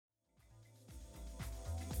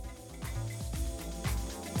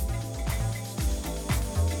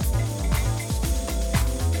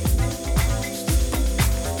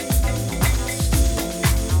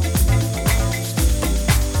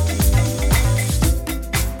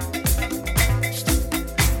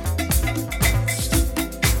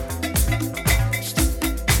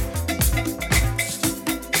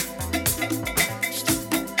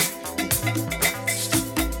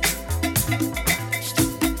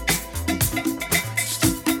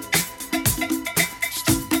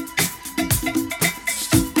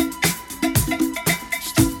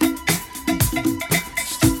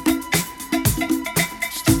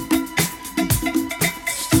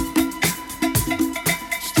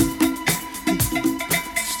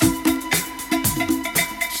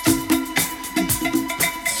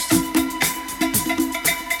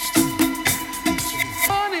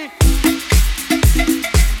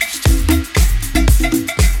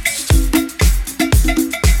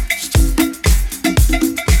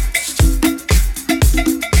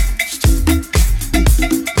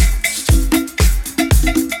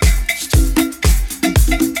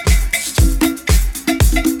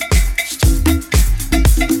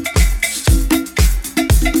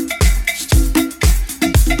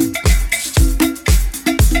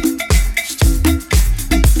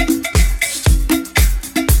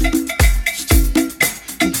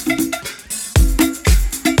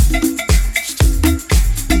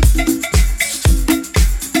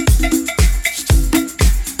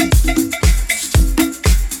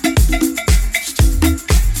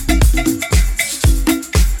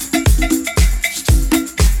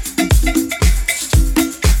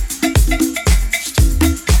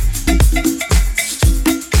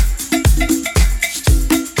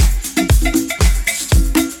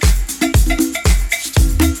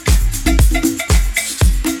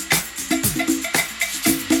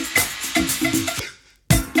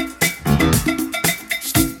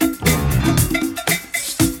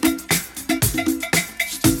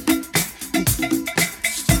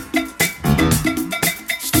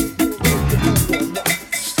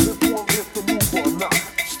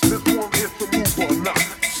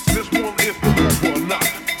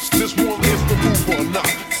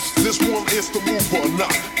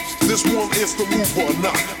the move or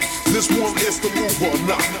not. This one is the move or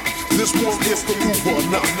not. This one is the move or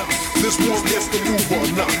not. This one is the move or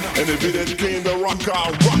not. And if it ain't came to rock,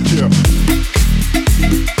 I'll rock ya.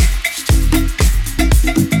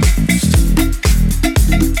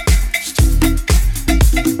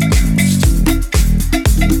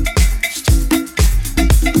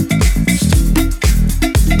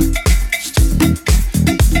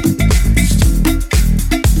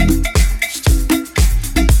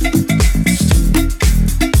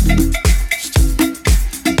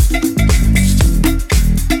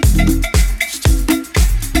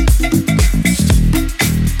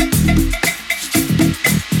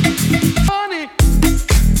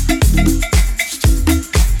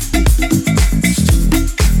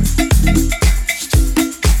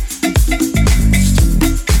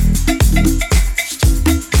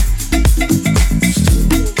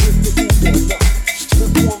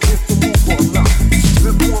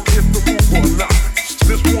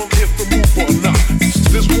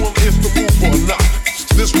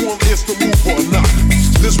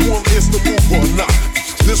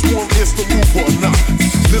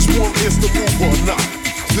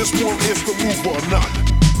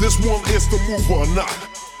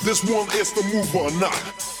 This one is the move or not.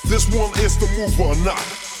 This one is the move or not.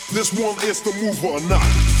 This one is the move or not.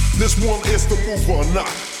 This one is the move or not.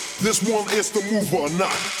 This one is the move or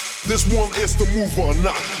not. This one is the move or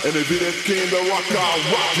not. And if it ain't came to rock, I'll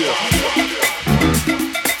rock ya.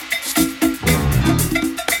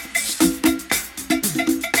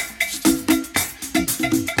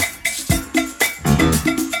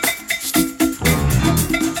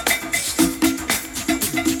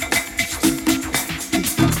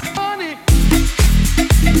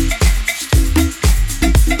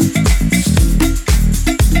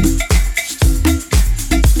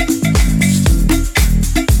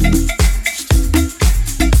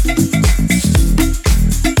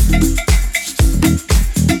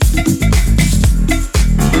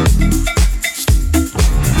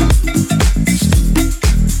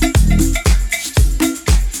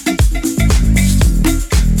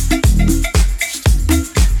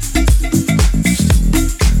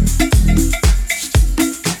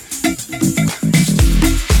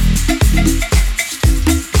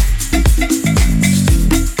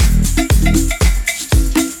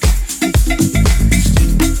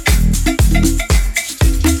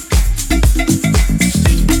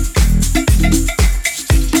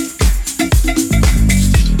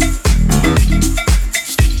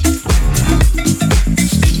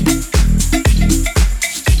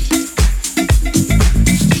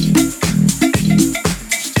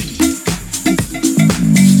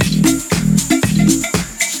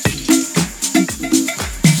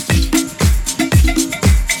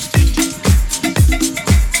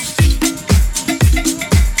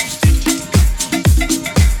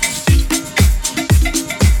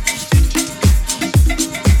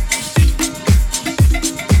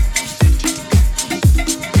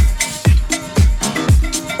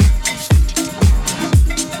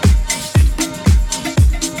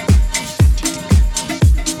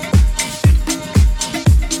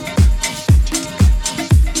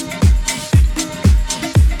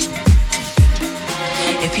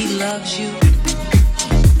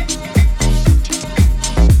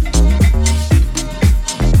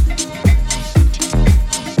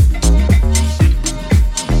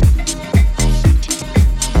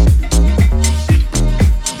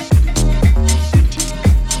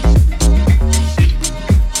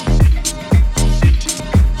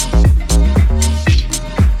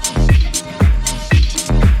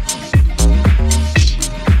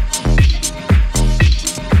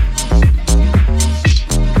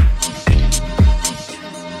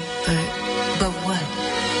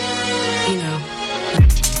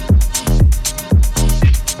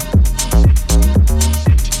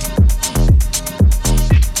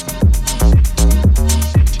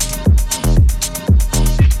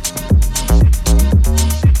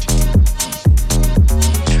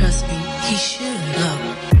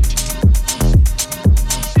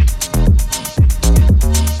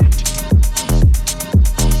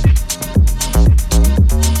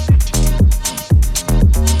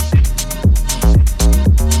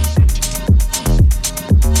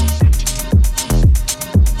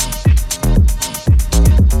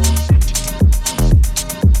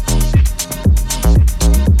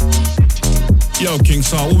 Yo, King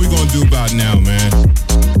Saul, what we gonna do about now, man?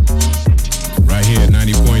 Right here at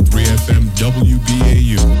 90.3 FM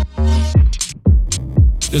WBAU.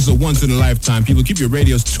 This is a once in a lifetime. People, keep your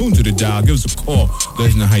radios tuned to the dial. Give us a call. Let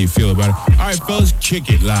us know how you feel about it. All right, fellas, kick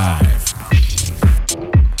it live.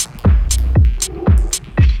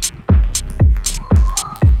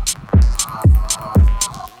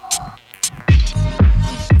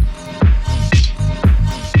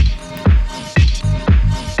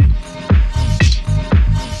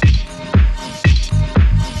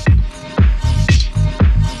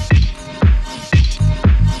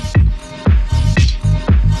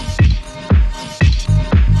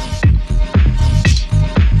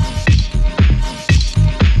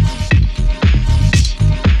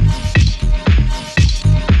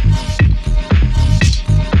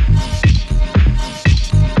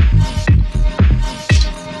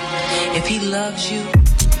 if he loves you.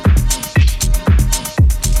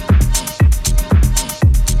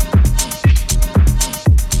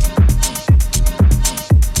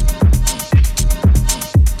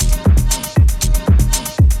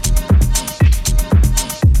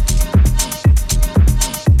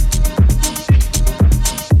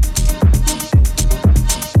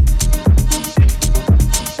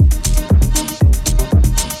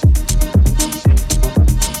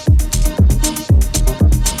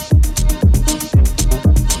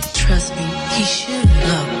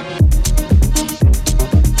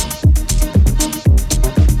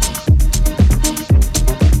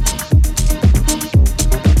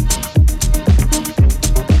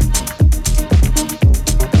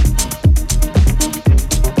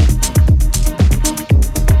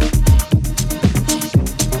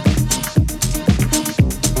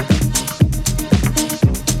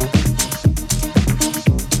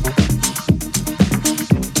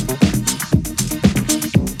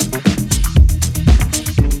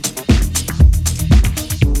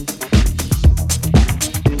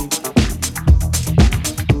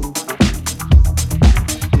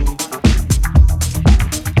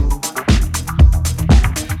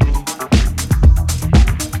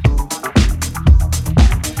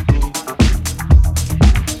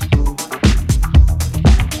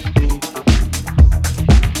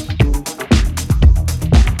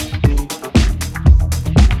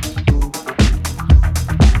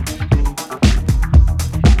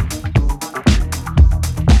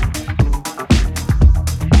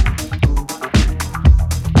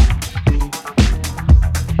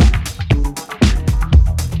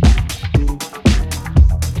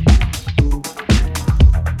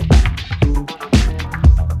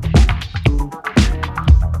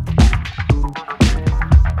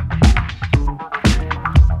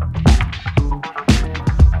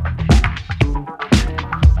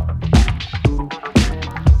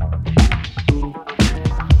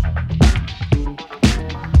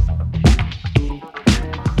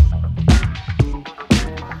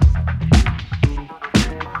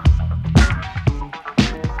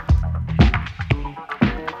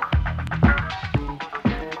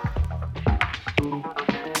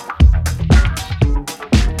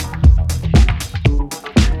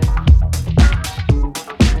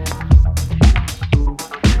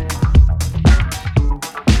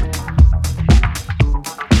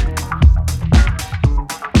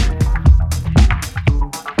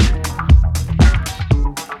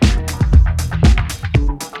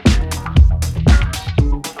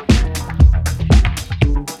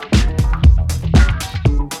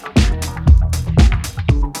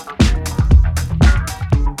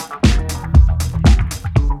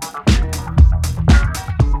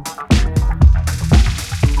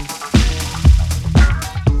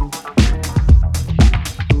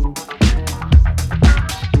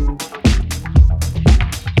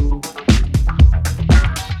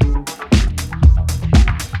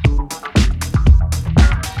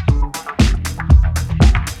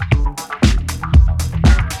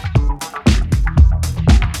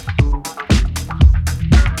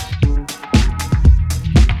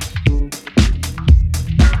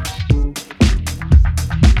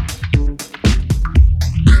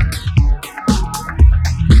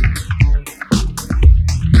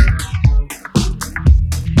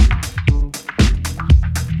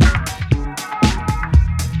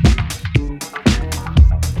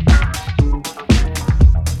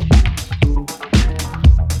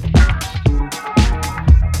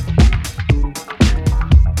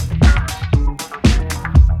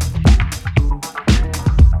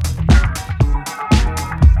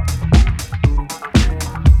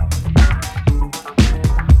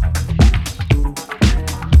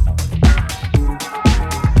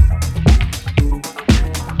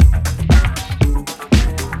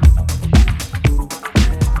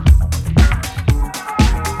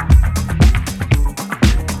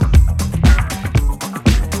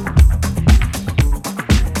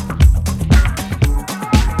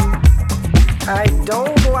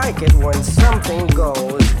 like it when something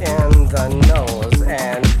goes in the nose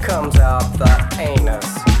and comes out the anus.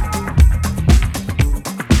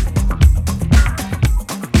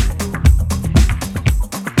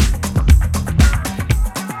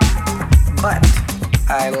 But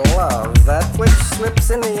I love that which slips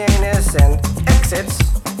in the anus and exits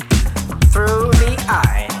through the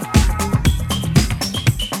eye.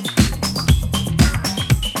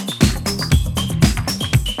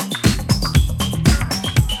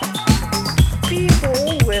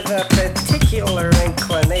 People with a particular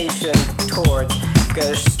inclination towards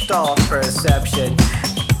Gestalt perception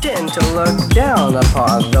tend to look down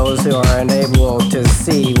upon those who are unable to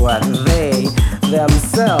see what they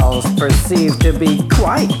themselves perceive to be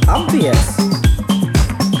quite obvious,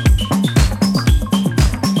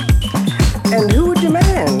 and who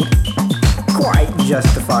demand, quite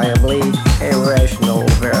justifiably, a rational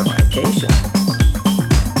verification.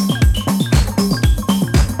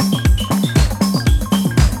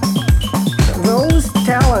 Those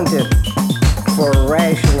talented for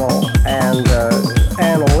rational and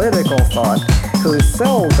analytical thought, who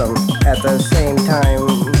seldom at the same time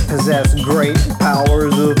possess great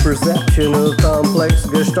powers of perception of complex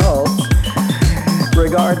gestalts,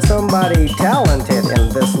 regard somebody talented in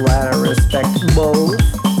this latter respect both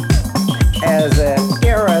as an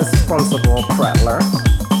irresponsible prattler,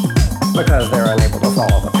 because they're unable to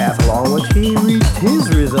follow the path along which he reached his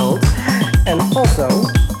results, and also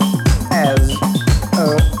as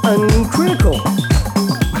uncritical,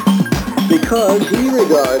 because he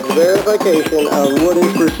regards verification of what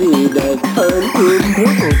is perceived as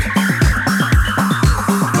unimportant.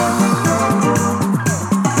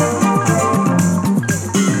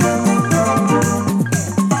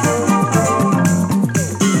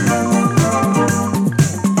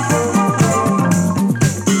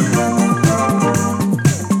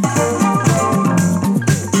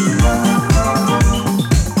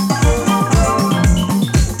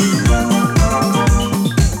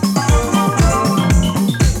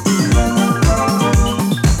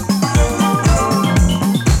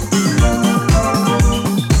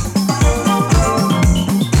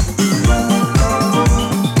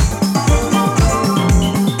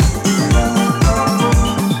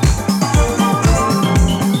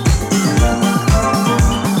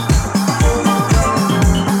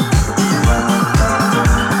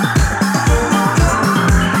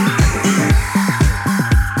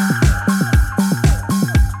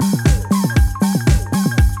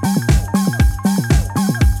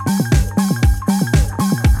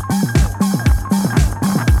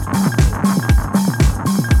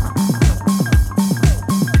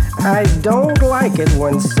 I don't like it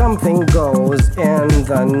when something goes in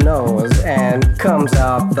the nose and comes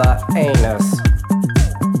out the anus.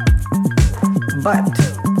 But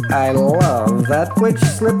I love that which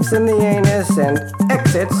slips in the anus and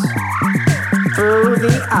exits through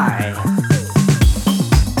the eye.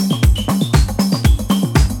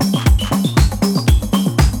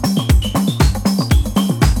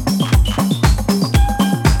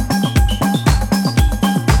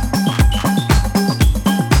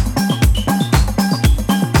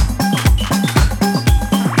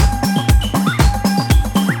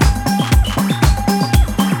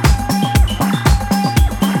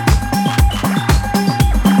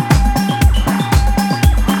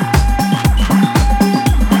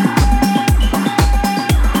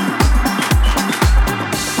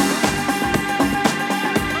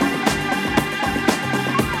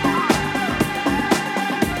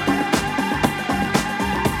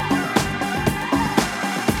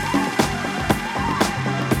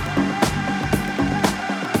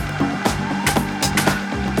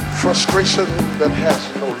 Frustration that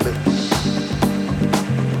has no lips.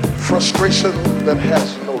 Frustration that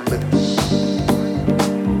has no lips.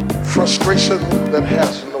 Frustration that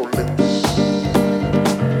has no lips.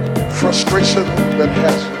 Frustration that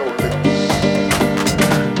has no lips.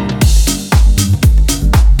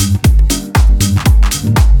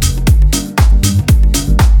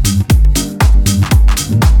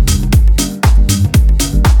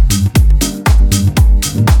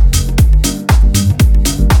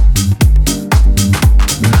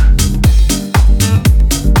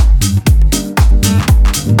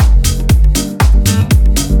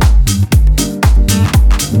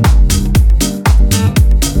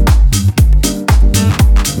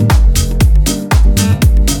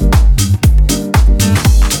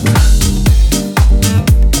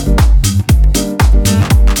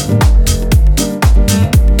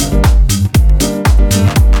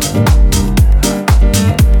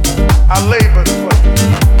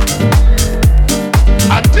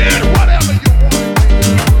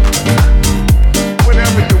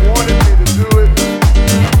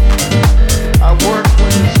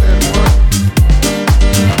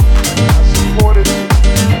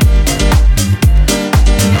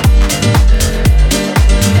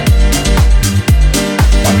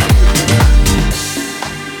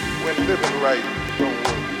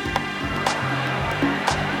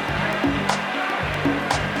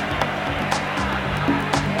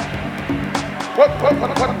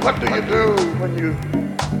 What do you do when you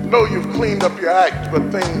know you've cleaned up your act,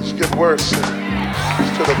 but things get worse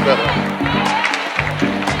instead of better?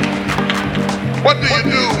 What do you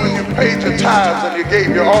do when you paid your tithes and you gave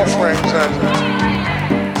your offerings and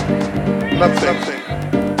nothing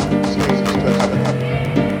seems to happen?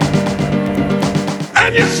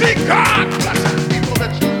 Can you see God blessing people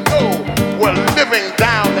that you know were living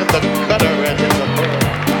down in the gutter and in the mud?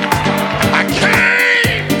 I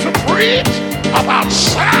came to preach about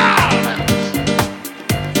silence.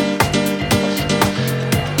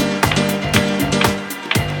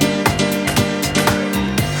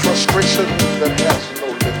 Frustration that has no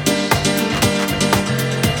limits.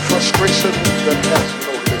 Frustration that has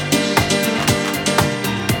no limits.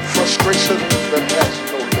 Frustration that has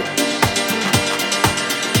no limits.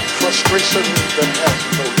 Frustration that has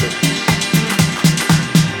no limits.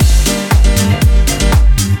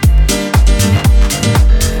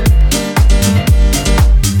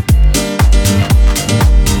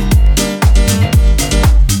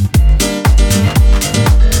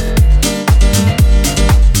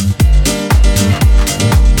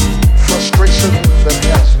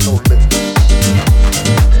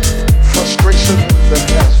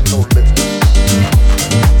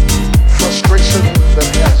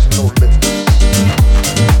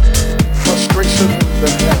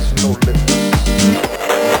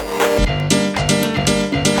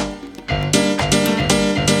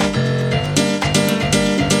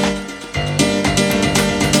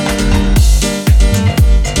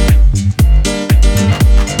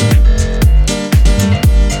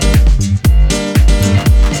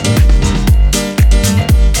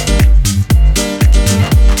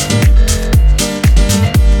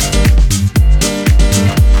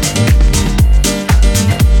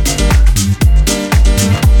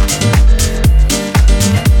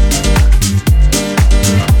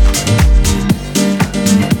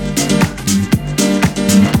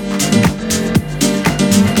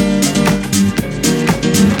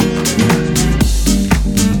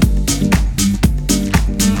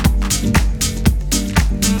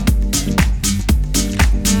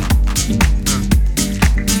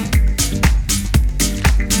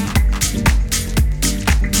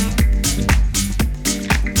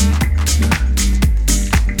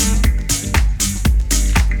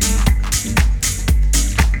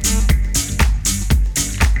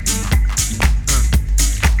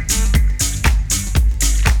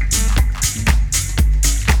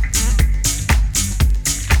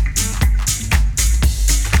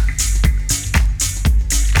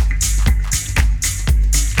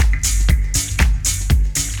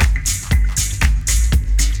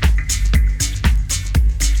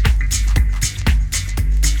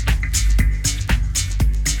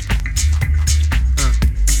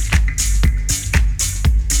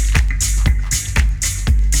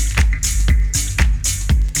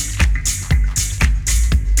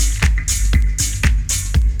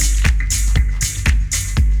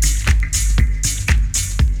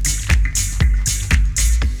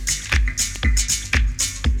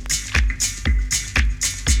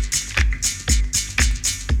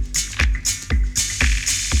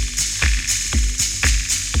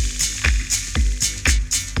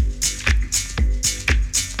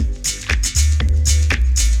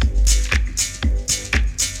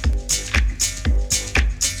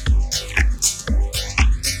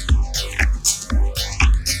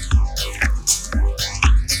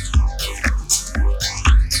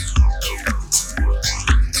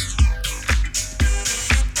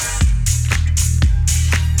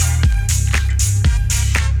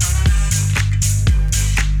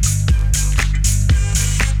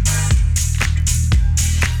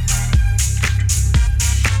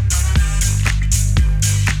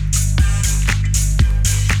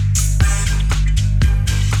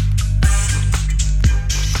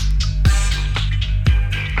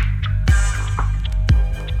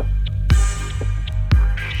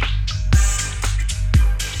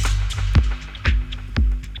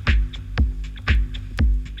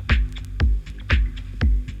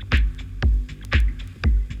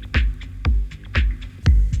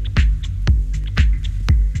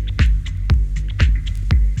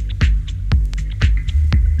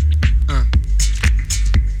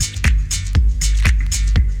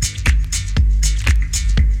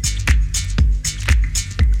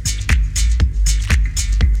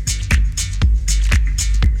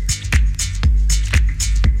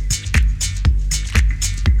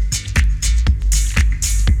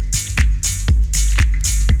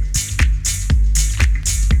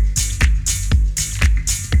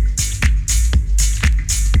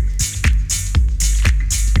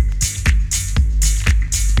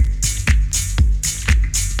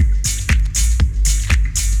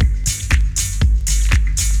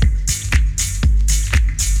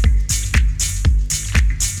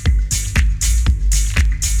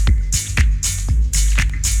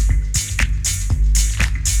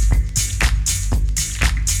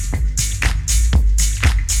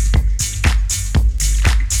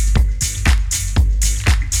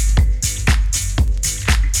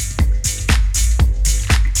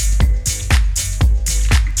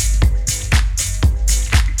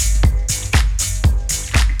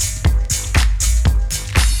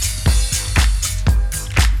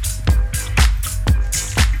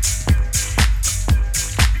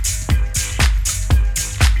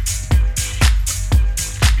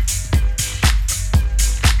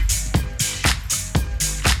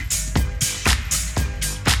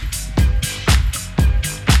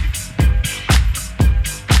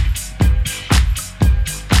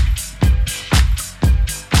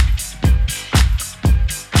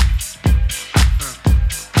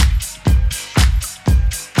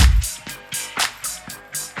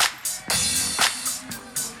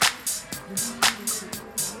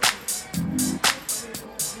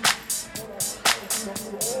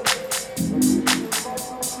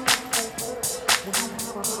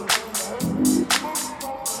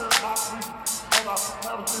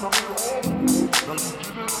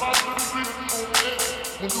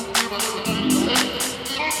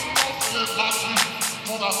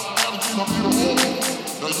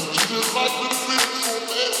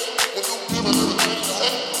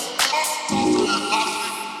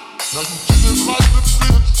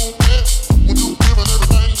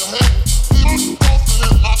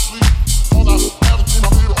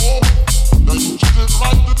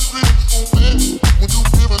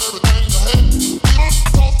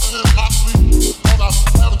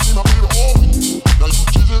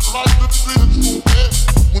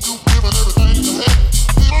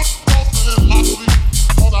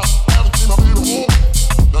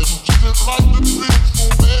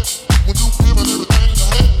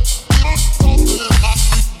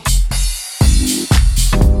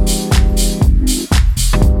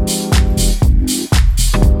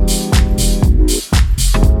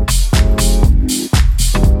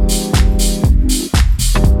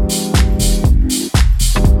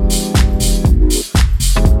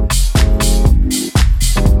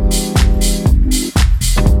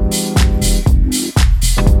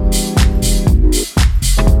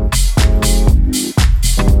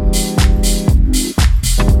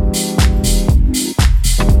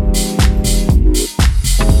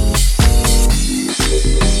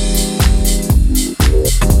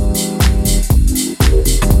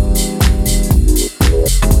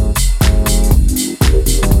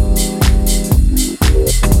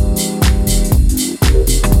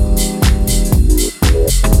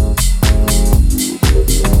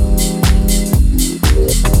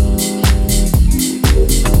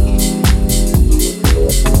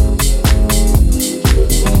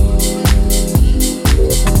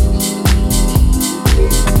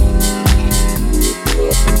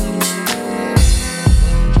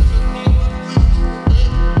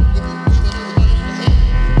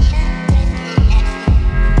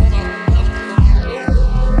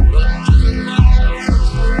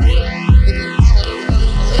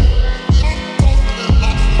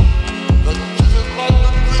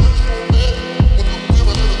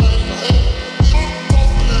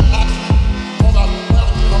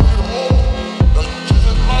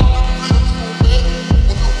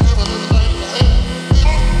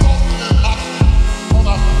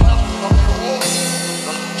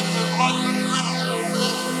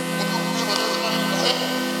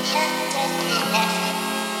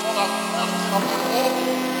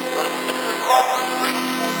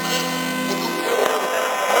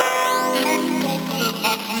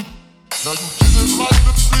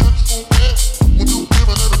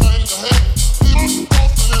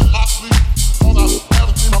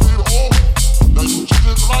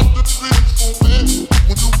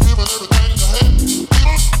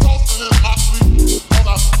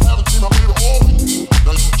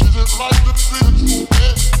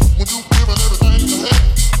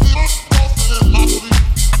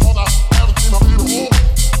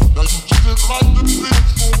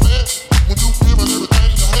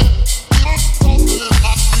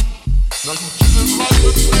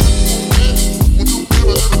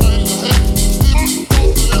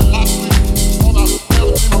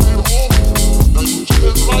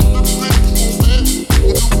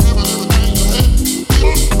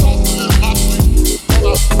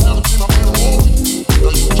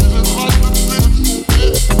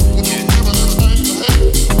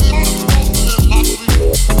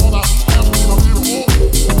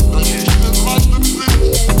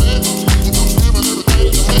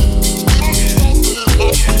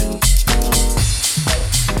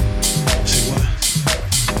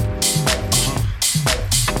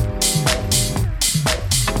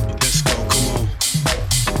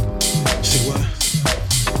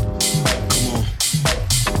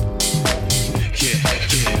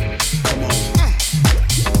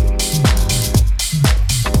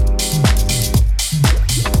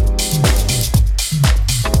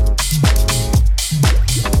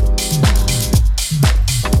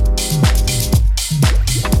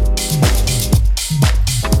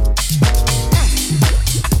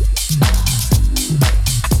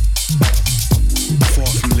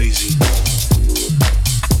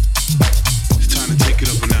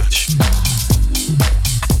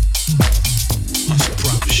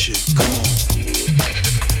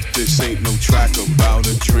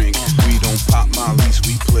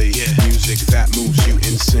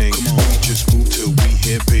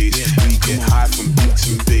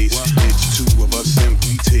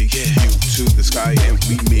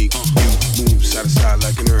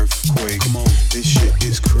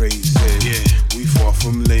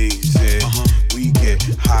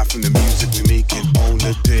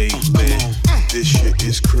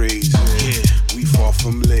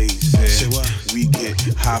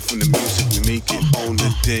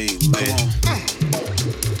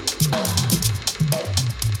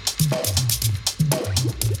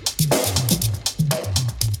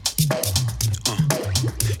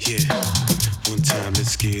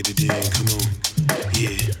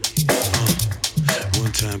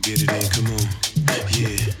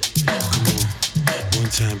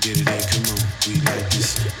 time, get it in, come on. We like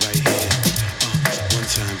this right here. One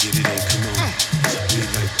time, get it in, come on. We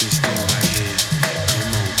like this thing right here.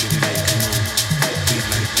 Come on, get it in, come on. We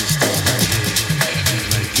like this thing right here. We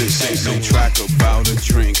like this ain't no track about a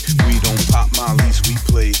drink. We don't pop mollies, we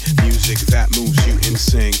play music that moves you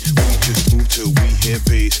insane. We just move till we hear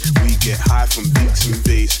bass. We get high from beats and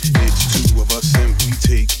bass. It's two of us and we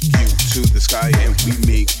take you to the sky and we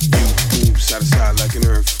make you move side to side like an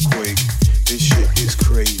earthquake. This shit is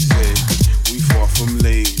crazy. We far from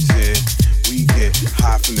lazy. We get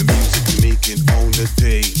high from the music we making on the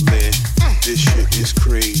daily. This shit is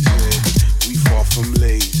crazy. We far from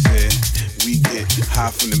lazy. We get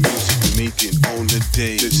high from the music we making on the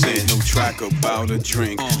daily. This ain't no track about a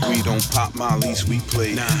drink. We don't pop mollies, we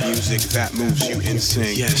play music that moves you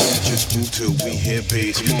insane. Yes. Just move till we hear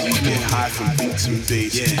bass. We get high from beats and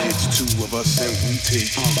bass. It's two of us and we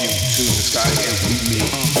take you to the sky and we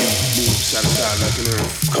make you move side to side like an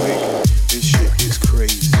earthquake. This shit is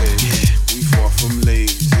crazy. We far from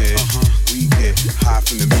lazy. We get high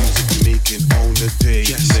from the music we making on the daily.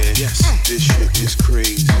 Yes. This shit is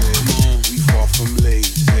crazy. We far from lazy.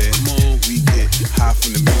 We get high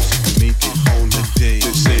from the music we making on the daily.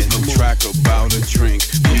 This ain't no track about a drink.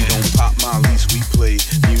 We don't pop mollies, we play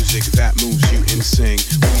music that moves you insane.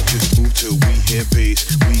 We just move till we hear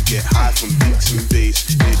bass. We get high from beats and bass.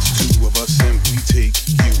 It's two of us and we take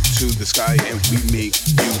you to the sky and we make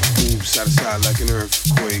you move side to side like an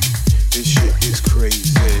earthquake. This shit is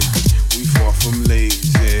crazy. We far from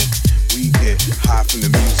lazy. We get high from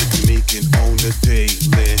the music we making on the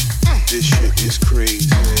daily. This shit is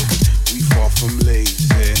crazy. We far from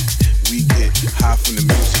lazy. We get high from the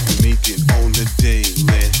music we making on the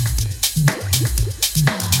daily.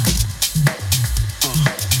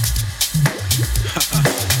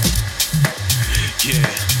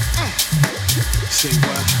 Yeah. Say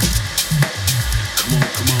what? Come on,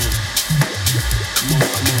 come on. Come on,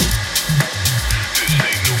 come on. This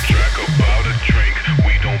ain't no track about a drink.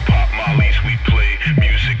 We don't pop mollies, we play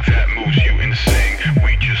music that moves you insane.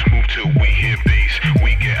 We just move till we hear bass.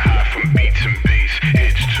 We get high from beats and bass.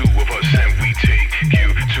 It's two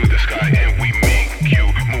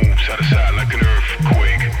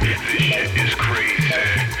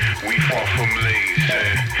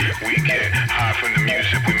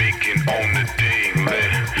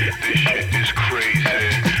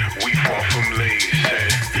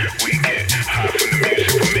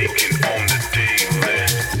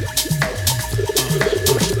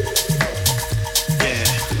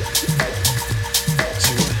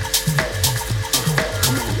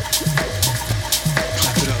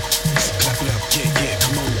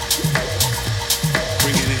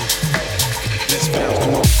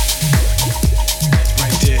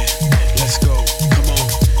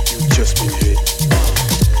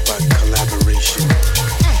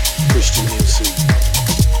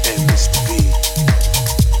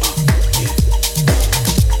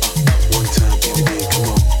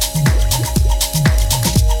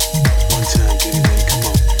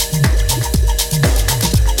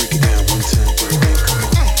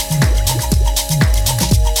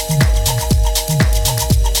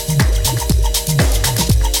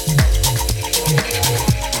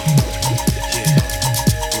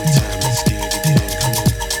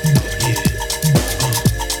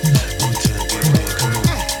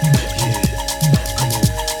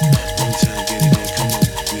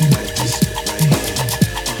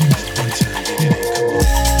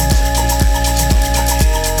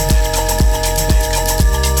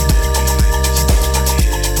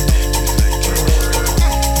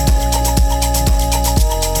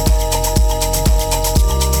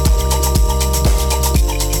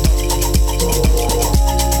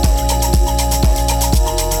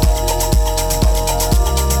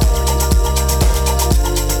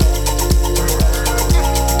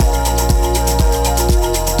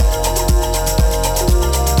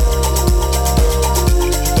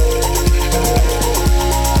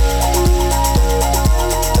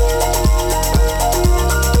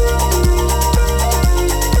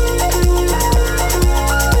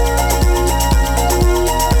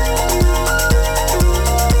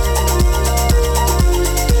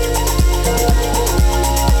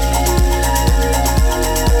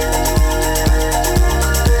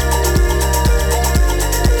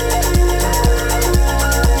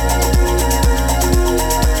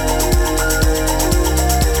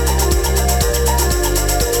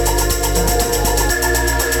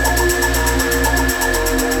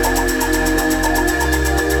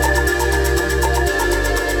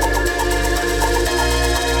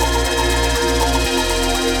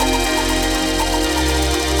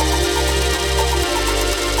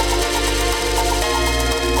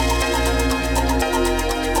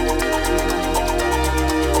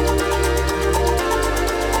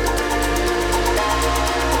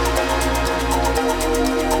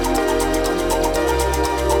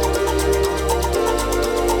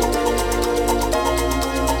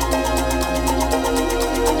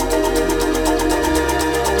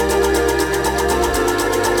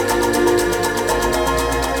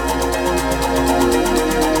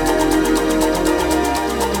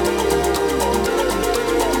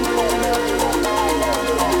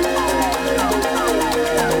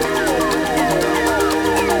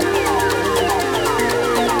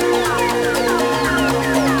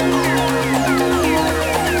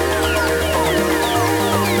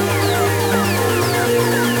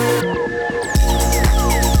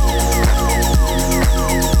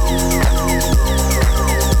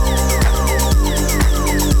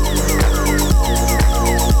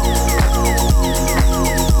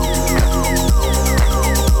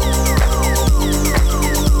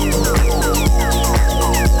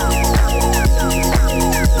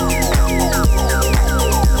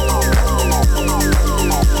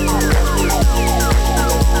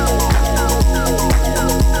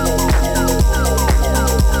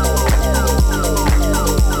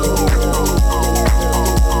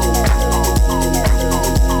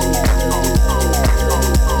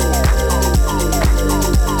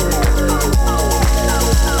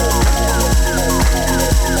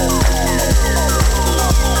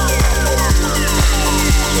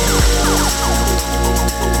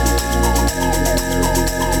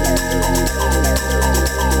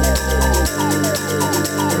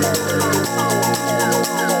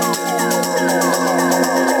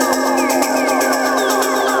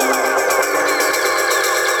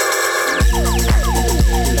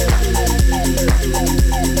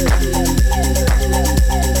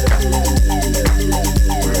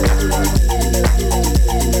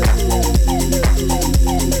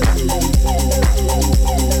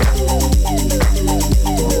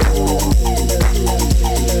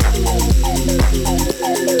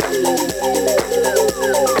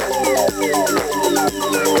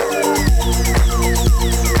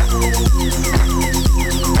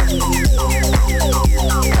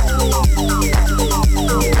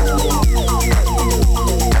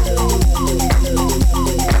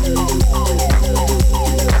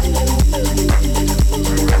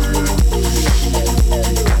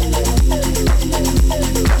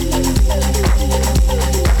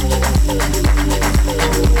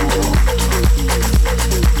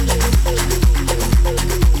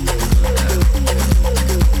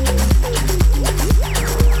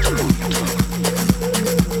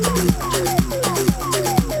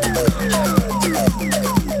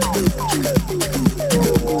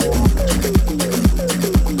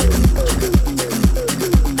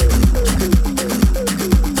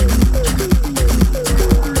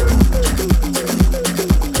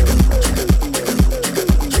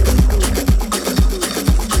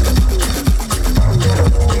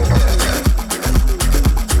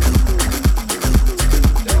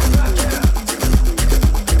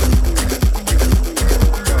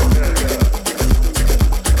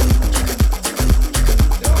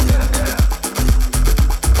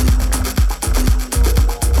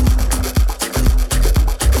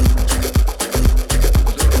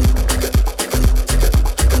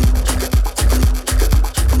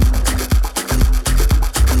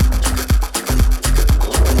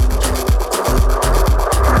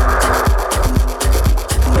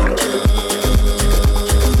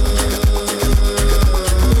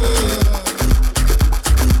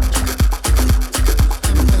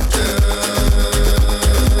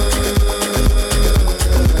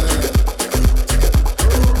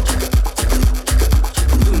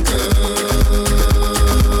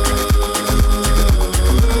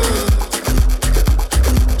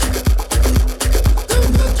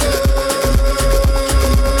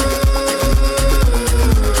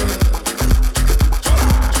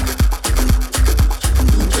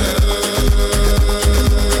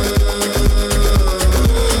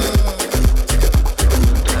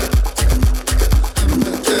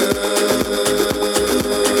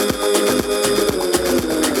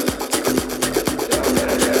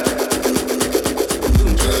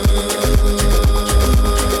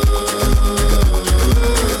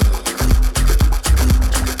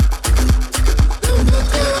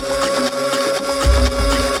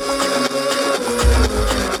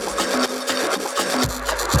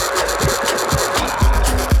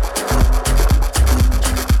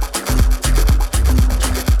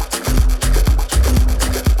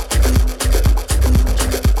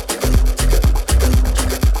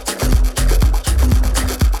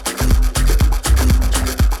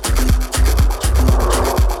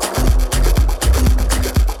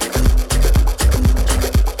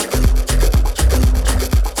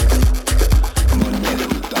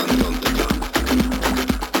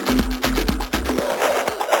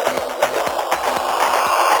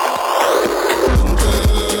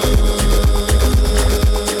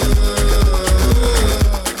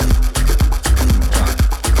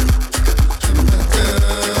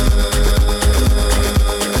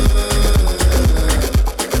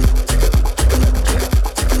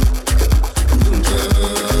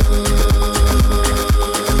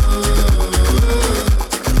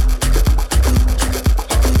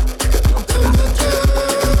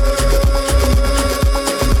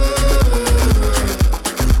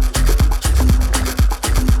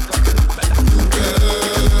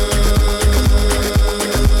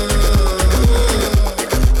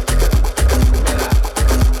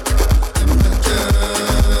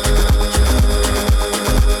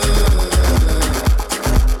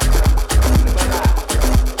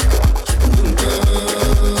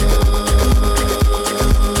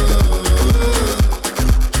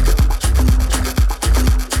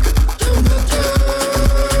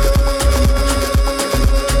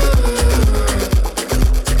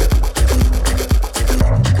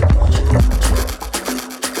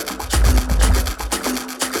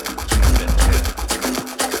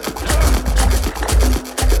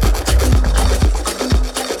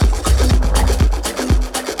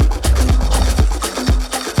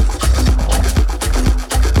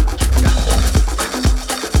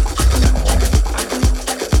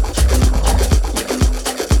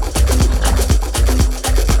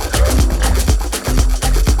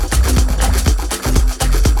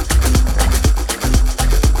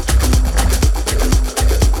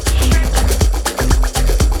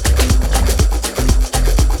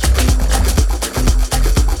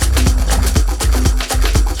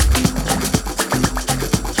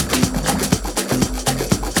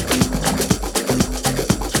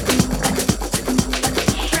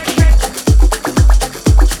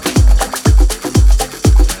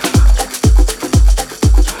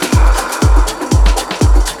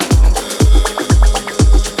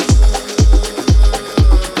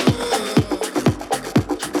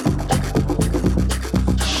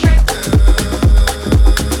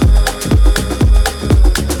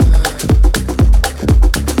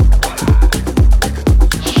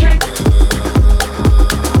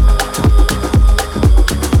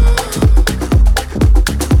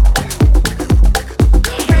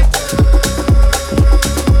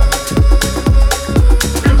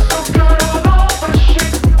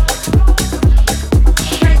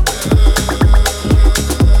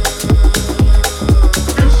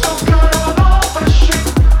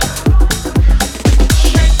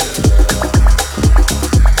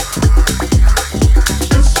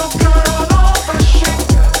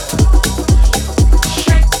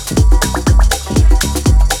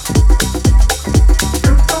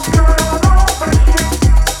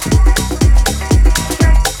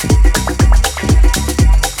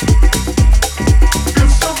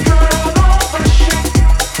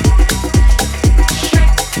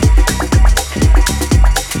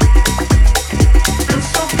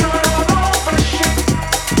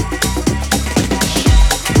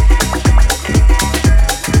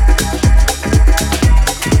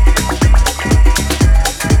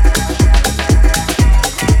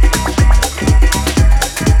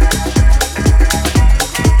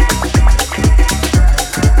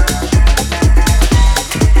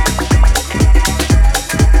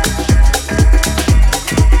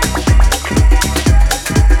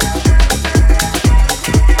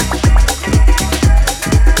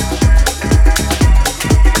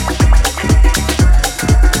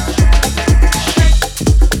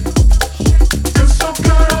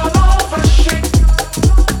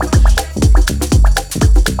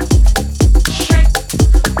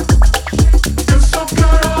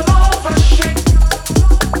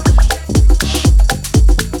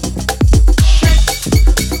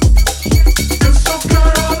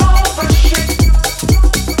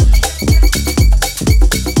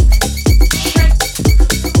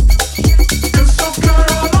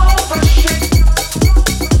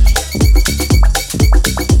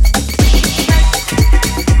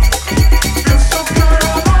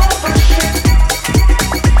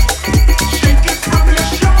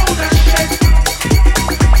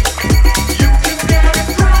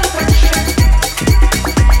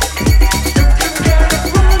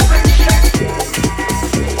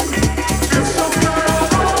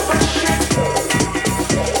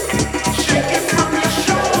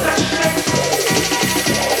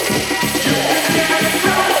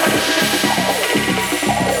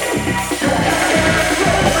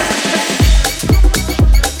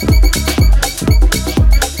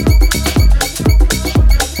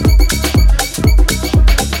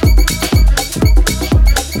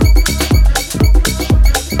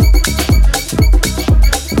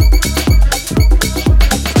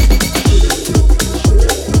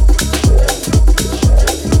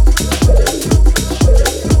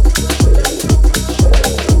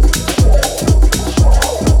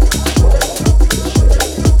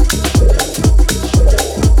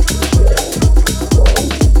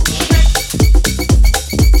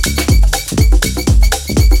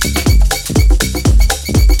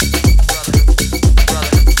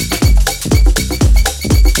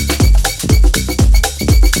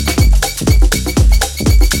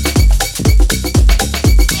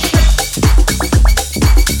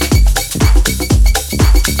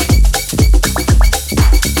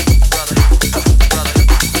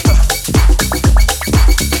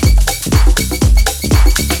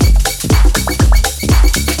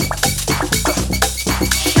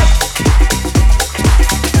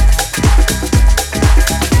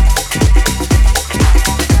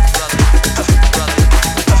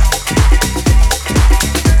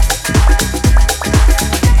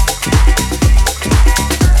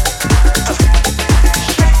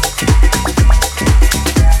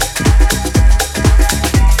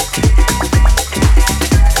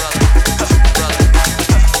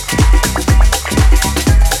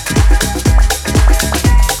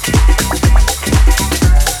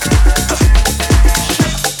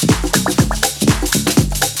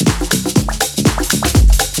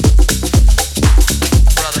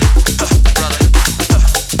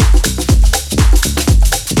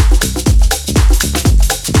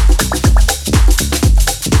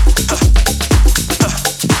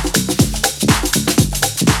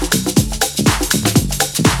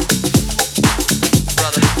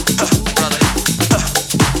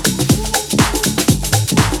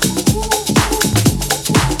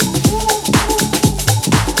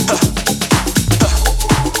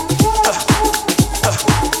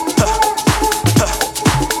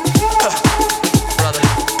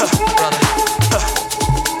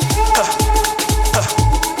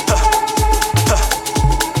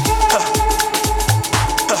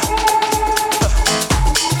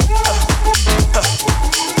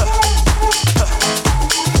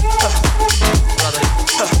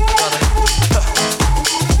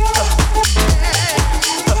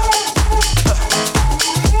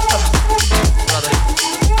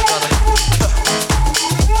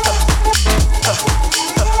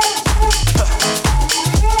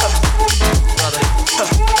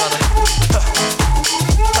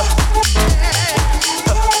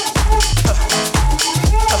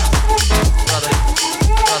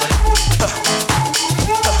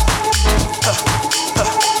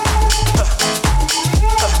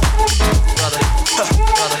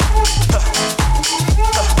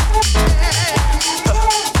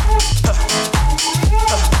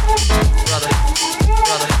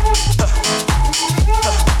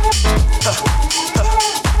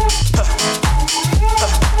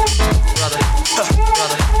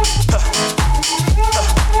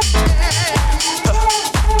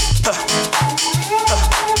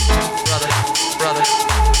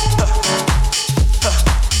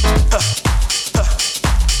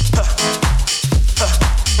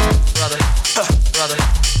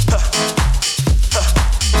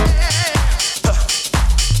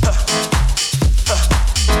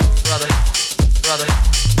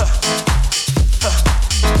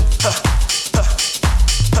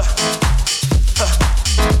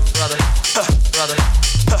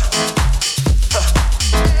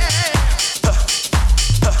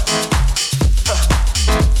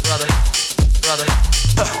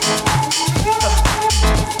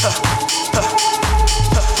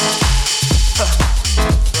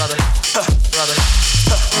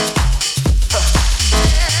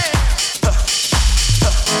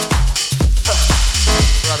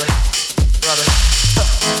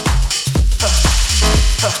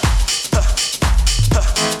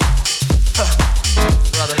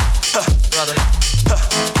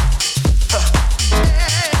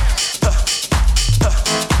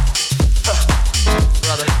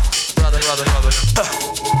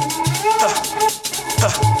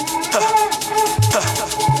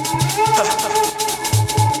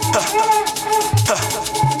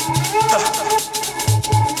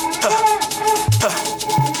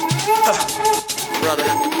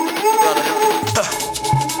Brother.